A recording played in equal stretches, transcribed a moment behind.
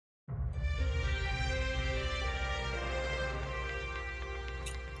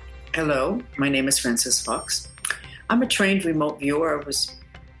Hello, my name is Frances Fox. I'm a trained remote viewer.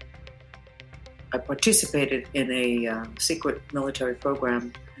 I participated in a secret military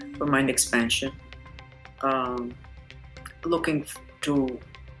program for mind expansion, um, looking to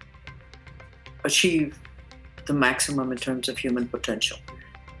achieve the maximum in terms of human potential.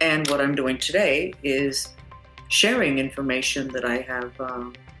 And what I'm doing today is sharing information that I have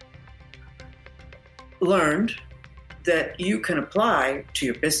learned that you can apply to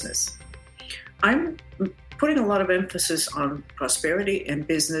your business. I'm putting a lot of emphasis on prosperity in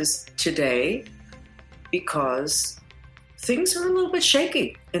business today because things are a little bit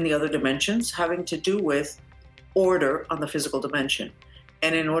shaky in the other dimensions, having to do with order on the physical dimension.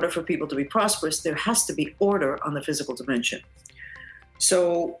 And in order for people to be prosperous, there has to be order on the physical dimension.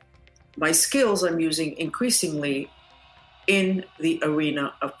 So my skills I'm using increasingly in the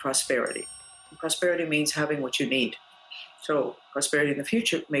arena of prosperity. Prosperity means having what you need. So prosperity in the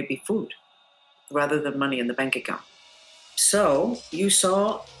future may be food rather than money in the bank account. So you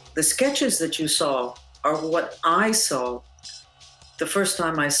saw the sketches that you saw are what I saw the first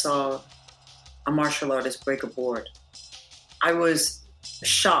time I saw a martial artist break a board. I was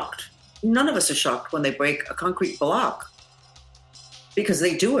shocked. None of us are shocked when they break a concrete block because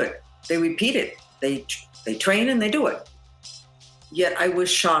they do it. They repeat it. They train and they do it. Yet I was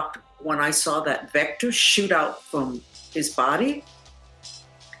shocked when I saw that vector shoot out from his body.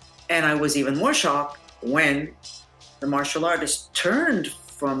 And I was even more shocked when the martial artist turned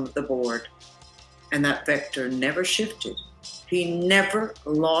from the board and that vector never shifted. He never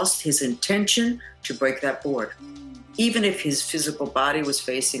lost his intention to break that board, even if his physical body was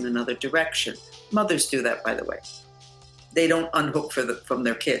facing another direction. Mothers do that, by the way. They don't unhook from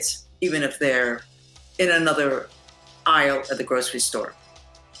their kids, even if they're in another aisle at the grocery store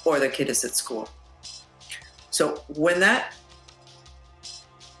or the kid is at school. So when that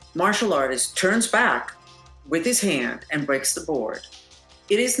martial artist turns back with his hand and breaks the board,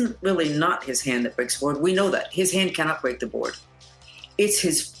 it isn't really not his hand that breaks the board. We know that. His hand cannot break the board. It's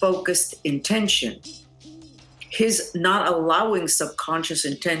his focused intention. His not allowing subconscious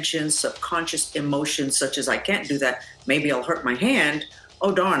intentions, subconscious emotions such as I can't do that, maybe I'll hurt my hand.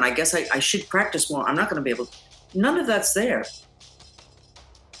 Oh darn, I guess I should practice more. I'm not going to be able to. None of that's there.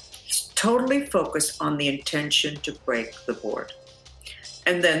 Totally focused on the intention to break the board.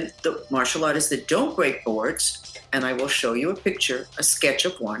 And then the martial artists that don't break boards, and I will show you a picture, a sketch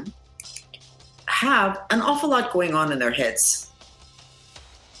of one, have an awful lot going on in their heads.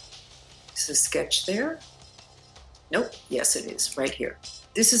 Is the sketch there? Nope. Yes, it is right here.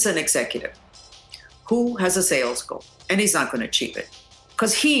 This is an executive who has a sales goal, and he's not going to achieve it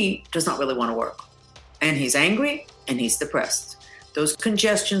because he does not really want to work. And he's angry and he's depressed. Those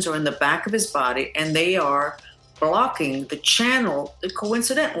congestions are in the back of his body, and they are blocking the channel that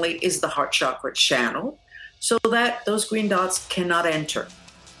coincidentally is the heart chakra channel, so that those green dots cannot enter.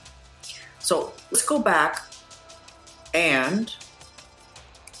 So let's go back and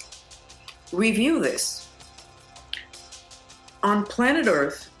review this. On planet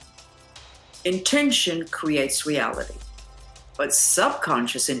Earth, intention creates reality, but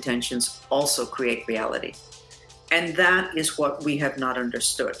subconscious intentions also create reality. And that is what we have not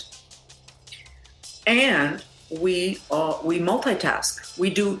understood. And we multitask. We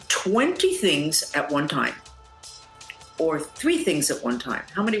do 20 things at one time, or 3 things at one time.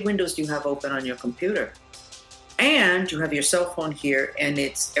 How many windows do you have open on your computer? And you have your cell phone here, and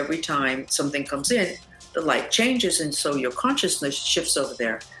it's every time something comes in, the light changes, and so your consciousness shifts over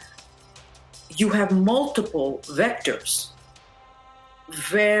there. You have multiple vectors.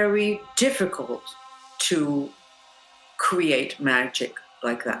 Very difficult to create magic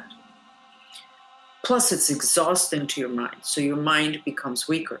like that. Plus, it's exhausting to your mind, so your mind becomes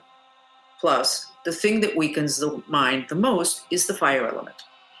weaker. Plus, the thing that weakens the mind the most is the fire element.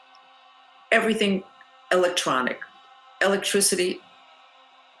 Everything electronic. Electricity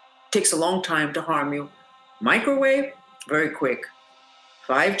takes a long time to harm you. Microwave, very quick.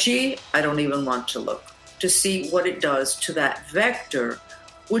 5G, I don't even want to look to see what it does to that vector,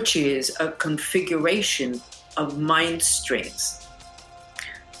 which is a configuration of mind strings.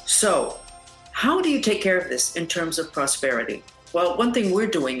 So, how do you take care of this in terms of prosperity? Well, one thing we're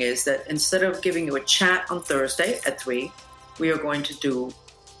doing is that instead of giving you a chat on Thursday at 3, we are going to do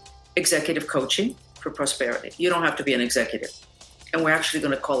executive coaching for prosperity. You don't have to be an executive. And we're actually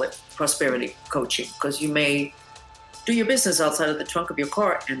going to call it prosperity coaching, because you may do your business outside of the trunk of your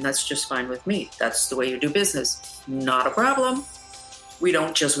car, and that's just fine with me. That's the way you do business. Not a problem. We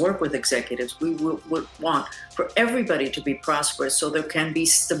don't just work with executives. We would want for everybody to be prosperous so there can be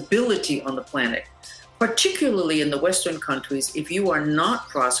stability on the planet. particularly in the Western countries, if you are not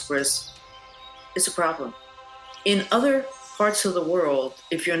prosperous, it's a problem. In other parts of the world,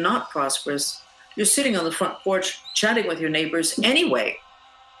 if you're not prosperous, you're sitting on the front porch chatting with your neighbors anyway.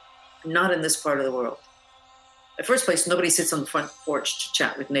 Not in this part of the world. In the first place, nobody sits on the front porch to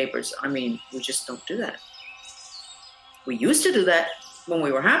chat with neighbors. I mean, we just don't do that. We used to do that when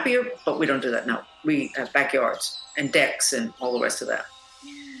we were happier, but we don't do that now. We have backyards and decks and all the rest of that.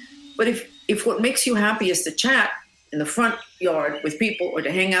 But if what makes you happy is to chat in the front yard with people or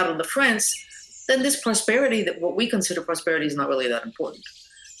to hang out on the fence, then this prosperity, that what we consider prosperity, is not really that important.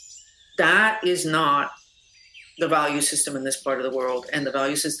 That is not the value system in this part of the world. And the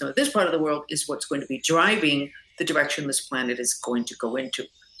value system of this part of the world is what's going to be driving the direction this planet is going to go into.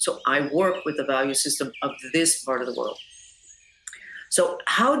 So I work with the value system of this part of the world. So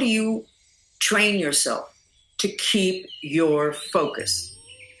how do you train yourself to keep your focus?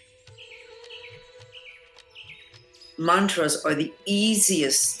 Mantras are the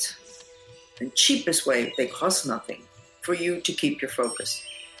easiest and cheapest way, they cost nothing, for you to keep your focus.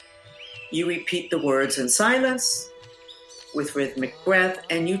 You repeat the words in silence with rhythmic breath,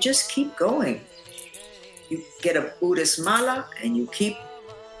 and you just keep going. You get a Buddhist mala and you keep,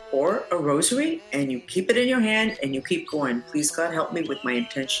 or a rosary, and you keep it in your hand and you keep going. Please God help me with my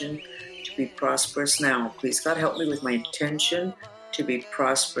intention to be prosperous now. Please God help me with my intention to be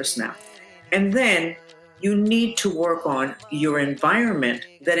prosperous now. And then you need to work on your environment,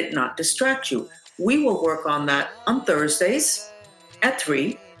 that it not distract you. We will work on that on Thursdays at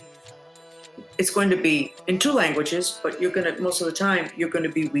 3. It's going to be in 2 languages, but most of the time, you're going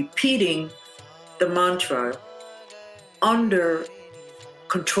to be repeating the mantra under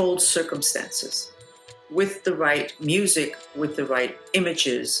controlled circumstances, with the right music, with the right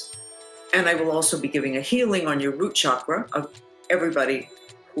images. And I will also be giving a healing on your root chakra of everybody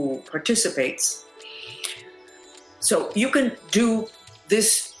who participates. So you can do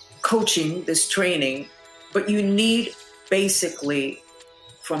this coaching, this training, but you need basically,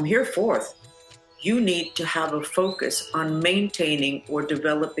 from here forth, you need to have a focus on maintaining or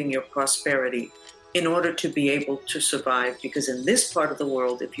developing your prosperity in order to be able to survive. Because in this part of the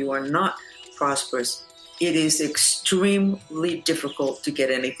world, if you are not prosperous, it is extremely difficult to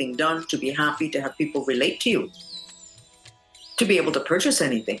get anything done, to be happy, to have people relate to you, to be able to purchase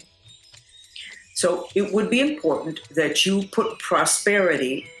anything. So it would be important that you put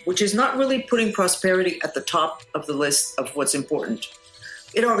prosperity, which is not really putting prosperity at the top of the list of what's important.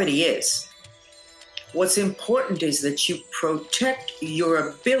 It already is. What's important is that you protect your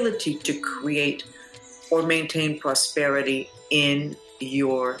ability to create or maintain prosperity in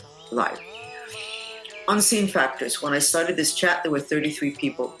your life. Unseen factors. When I started this chat, there were 33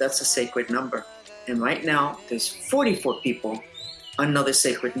 people. That's a sacred number. And right now, there's 44 people, another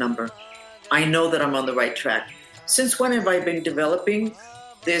sacred number. I know that I'm on the right track. Since when have I been developing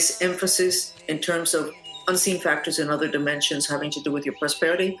this emphasis in terms of unseen factors and other dimensions having to do with your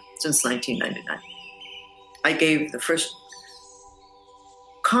prosperity? Since 1999. I gave the first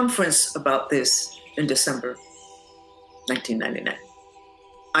conference about this in December 1999.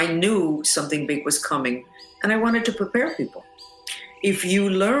 I knew something big was coming, and I wanted to prepare people. If you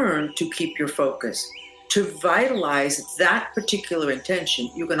learn to keep your focus, to vitalize that particular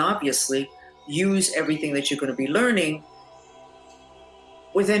intention, you can obviously use everything that you're going to be learning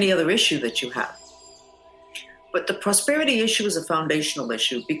with any other issue that you have. But the prosperity issue is a foundational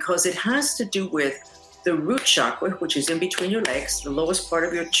issue because it has to do with the root chakra, which is in between your legs, the lowest part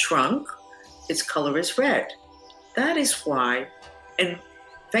of your trunk. Its color is red. That is why in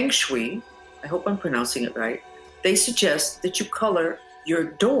Feng Shui, I hope I'm pronouncing it right, they suggest that you color your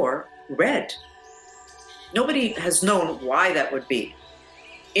door red. Nobody has known why that would be.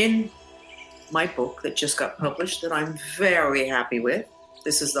 In my book that just got published, that I'm very happy with,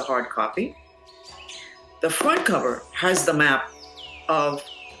 this is the hard copy, the front cover has the map of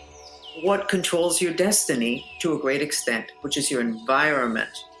what controls your destiny to a great extent, which is your environment.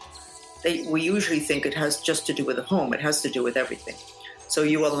 We usually think it has just to do with the home. It has to do with everything. So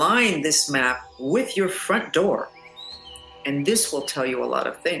you align this map with your front door, and this will tell you a lot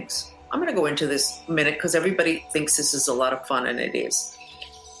of things. I'm going to go into this a minute because everybody thinks this is a lot of fun, and it is.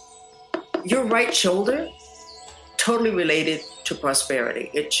 Your right shoulder, totally related to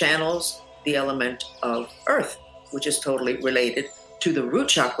prosperity. It channels the element of earth, which is totally related to the root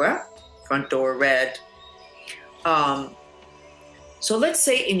chakra, front door red. So let's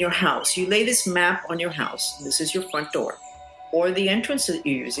say in your house, you lay this map on your house. This is your front door. Or the entrance that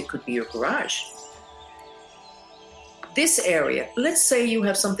you use, it could be your garage. This area, let's say you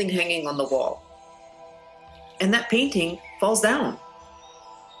have something hanging on the wall, and that painting falls down.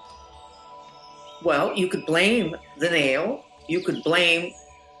 Well, you could blame the nail. You could blame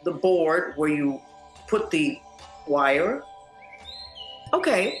the board where you put the wire.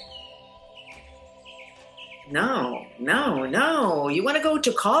 Okay. No. You want to go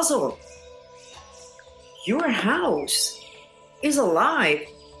to causal. Your house is alive.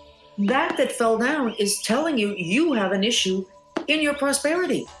 That fell down is telling you you have an issue in your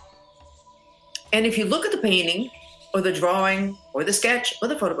prosperity. And if you look at the painting or the drawing or the sketch or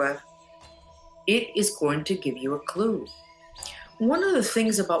the photograph, it is going to give you a clue. One of the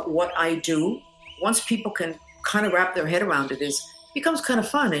things about what I do, once people can kind of wrap their head around it, is it becomes kind of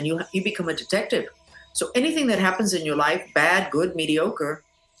fun and you become a detective. So anything that happens in your life, bad, good, mediocre,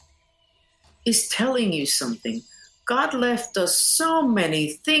 is telling you something. God left us so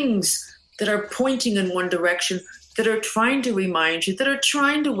many things that are pointing in one direction, that are trying to remind you, that are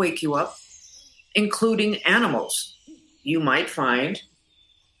trying to wake you up, including animals. You might find,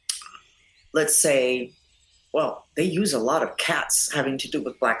 let's say, well, they use a lot of cats having to do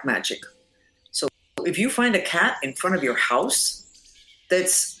with black magic. So if you find a cat in front of your house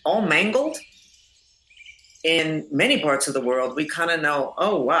that's all mangled, in many parts of the world, we kind of know,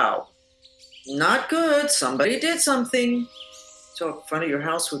 oh, wow, not good. Somebody did something. So in front of your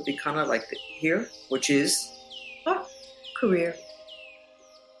house would be kind of like here, which is career.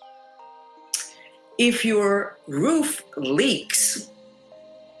 If your roof leaks,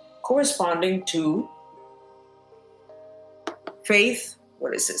 corresponding to faith,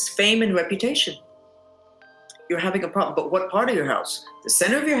 what is this? Fame and reputation. You're having a problem. But what part of your house? The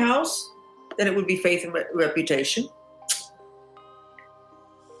center of your house? Then it would be faith and reputation.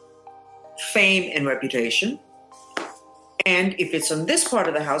 Fame and reputation. And if it's on this part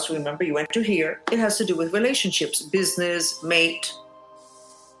of the house, remember you enter here, it has to do with relationships, business, mate,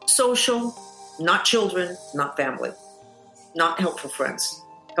 social, not children, not family, not helpful friends.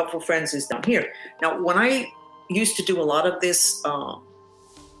 Helpful friends is down here. Now, when I used to do a lot of this on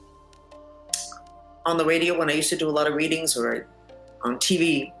the radio, when I used to do a lot of readings or on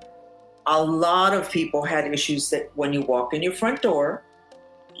TV, a lot of people had issues that when you walk in your front door,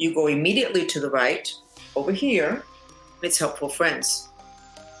 you go immediately to the right, over here, it's helpful friends.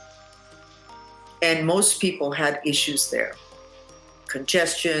 And most people had issues there.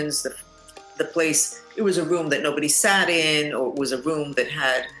 Congestions, the place, it was a room that nobody sat in, or it was a room that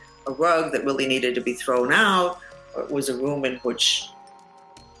had a rug that really needed to be thrown out, or it was a room in which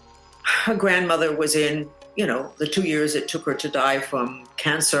a grandmother was in, the 2 years it took her to die from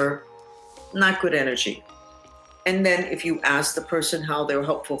cancer. Not good energy. And then if you ask the person how their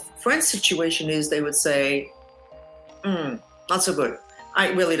helpful friend situation is, they would say, not so good. I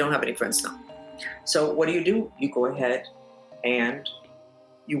really don't have any friends now. So what do? You go ahead and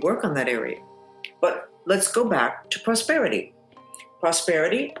you work on that area. But let's go back to prosperity.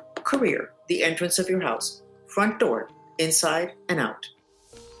 Prosperity, career, the entrance of your house, front door, inside and out.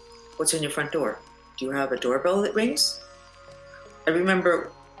 What's in your front door? Do you have a doorbell that rings? I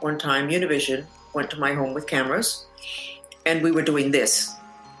remember one time Univision went to my home with cameras and we were doing this.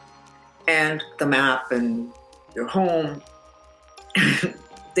 And the map and your home,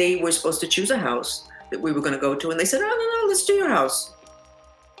 they were supposed to choose a house that we were going to go to. And they said, no, let's do your house.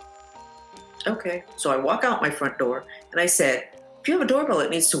 Okay. So I walk out my front door and I said, if you have a doorbell, it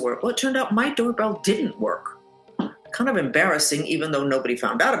needs to work. Well, it turned out my doorbell didn't work. Kind of embarrassing, even though nobody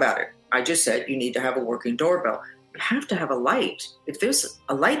found out about it. I just said, you need to have a working doorbell. You have to have a light. If there's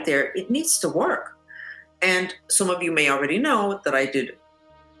a light there, it needs to work. And some of you may already know that I did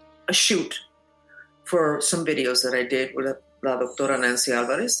a shoot for some videos that I did with La Doctora Nancy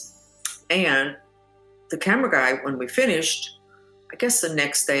Alvarez. And the camera guy, when we finished, I guess the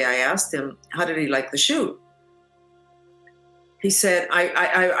next day I asked him, how did he like the shoot? He said,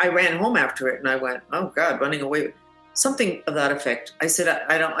 I ran home after it and I went, oh God, running away. Something of that effect. I said,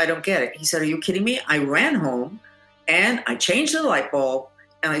 I don't get it. He said, are you kidding me? I ran home and I changed the light bulb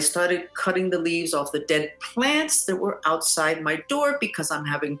and I started cutting the leaves off the dead plants that were outside my door because I'm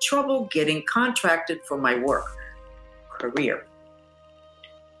having trouble getting contracted for my work. Career.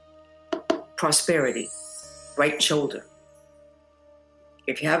 Prosperity. Right shoulder.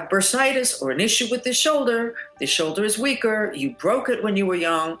 If you have bursitis or an issue with the shoulder is weaker, you broke it when you were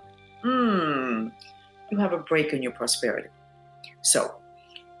young, you have a break in your prosperity. So,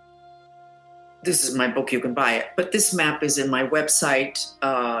 this is my book, you can buy it. But this map is in my website.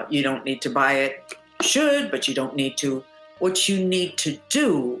 You don't need to buy it. You should, but you don't need to. What you need to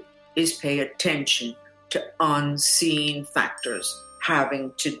do is pay attention to unseen factors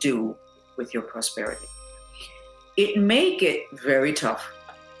having to do with your prosperity. It may get very tough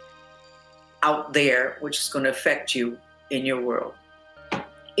out there, which is going to affect you in your world.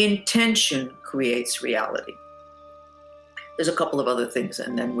 Intention creates reality. There's a couple of other things,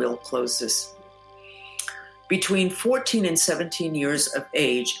 and then we'll close this. Between 14 and 17 years of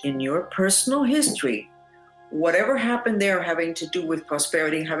age in your personal history, whatever happened there having to do with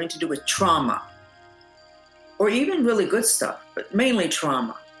prosperity, having to do with trauma, or even really good stuff, but mainly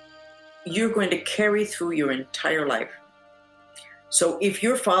trauma, you're going to carry through your entire life. So if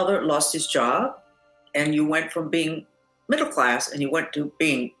your father lost his job and you went from being middle class and you went to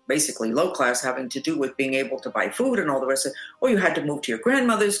being basically low class, having to do with being able to buy food and all the rest of it, or you had to move to your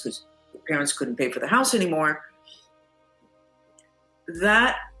grandmother's because your parents couldn't pay for the house anymore,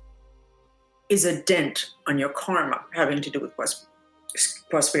 that is a dent on your karma having to do with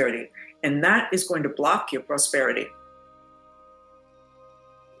prosperity. And that is going to block your prosperity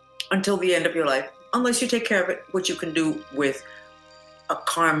until the end of your life, unless you take care of it, which you can do with a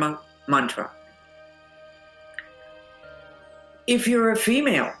karma mantra. If you're a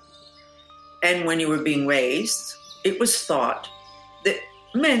female, and when you were being raised, it was thought that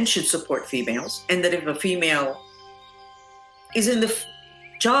men should support females, and that if a female is in the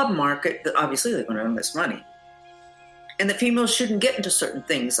job market, obviously they're going to earn less money. And the females shouldn't get into certain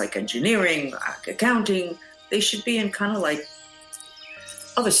things like engineering, accounting. They should be in kind of like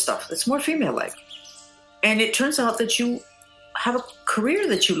other stuff that's more female-like. And it turns out that you have a career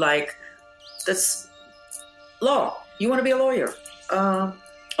that you like that's law. You want to be a lawyer.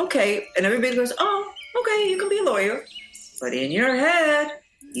 Okay. And everybody goes, oh, okay, you can be a lawyer. But in your head,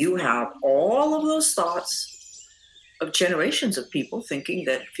 you have all of those thoughts of generations of people thinking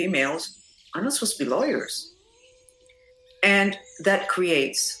that females are not supposed to be lawyers. And that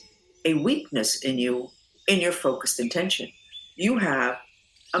creates a weakness in you, in your focused intention. You have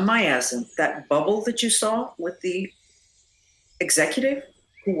a miasm, that bubble that you saw with the executive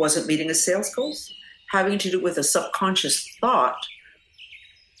who wasn't meeting his sales goals, having to do with a subconscious thought,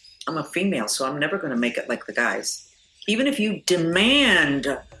 I'm a female, so I'm never going to make it like the guys. Even if you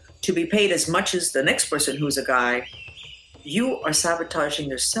demand to be paid as much as the next person who's a guy, you are sabotaging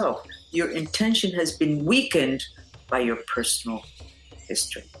yourself. Your intention has been weakened by your personal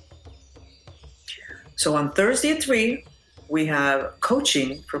history. So on Thursday at 3, we have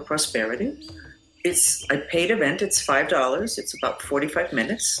coaching for prosperity. It's a paid event. It's $5. It's about 45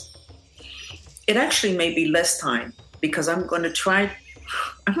 minutes. It actually may be less time because I'm going to try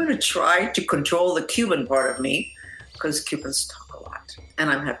to control the Cuban part of me, because Cubans talk a lot and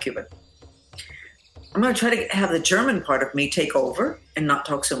I'm half Cuban. I'm going to try to have the German part of me take over and not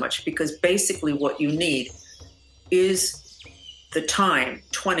talk so much, because basically what you need is the time,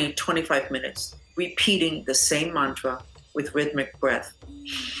 20, 25 minutes, repeating the same mantra with rhythmic breath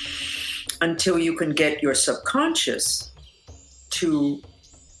until you can get your subconscious to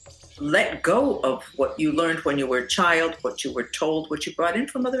let go of what you learned when you were a child, what you were told, what you brought in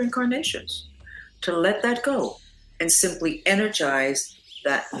from other incarnations, to let that go and simply energize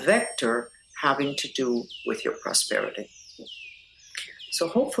that vector having to do with your prosperity. So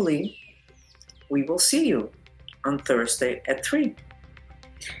hopefully we will see you on Thursday at 3.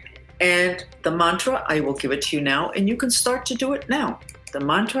 And the mantra, I will give it to you now, and you can start to do it now. The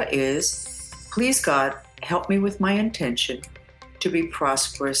mantra is, please God, help me with my intention to be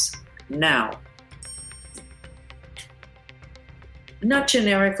prosperous now. Not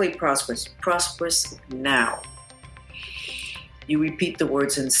generically prosperous, prosperous now. You repeat the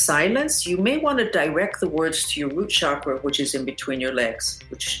words in silence. You may want to direct the words to your root chakra, which is in between your legs,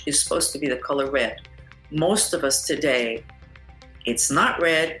 which is supposed to be the color red. Most of us today, it's not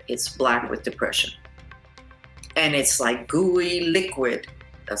red, it's black with depression. And it's like gooey liquid.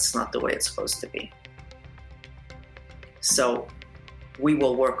 That's not the way it's supposed to be. So we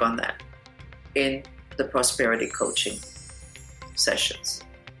will work on that in the prosperity coaching sessions.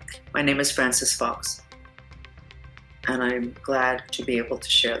 My name is Frances Fox, and I'm glad to be able to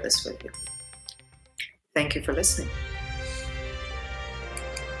share this with you. Thank you for listening.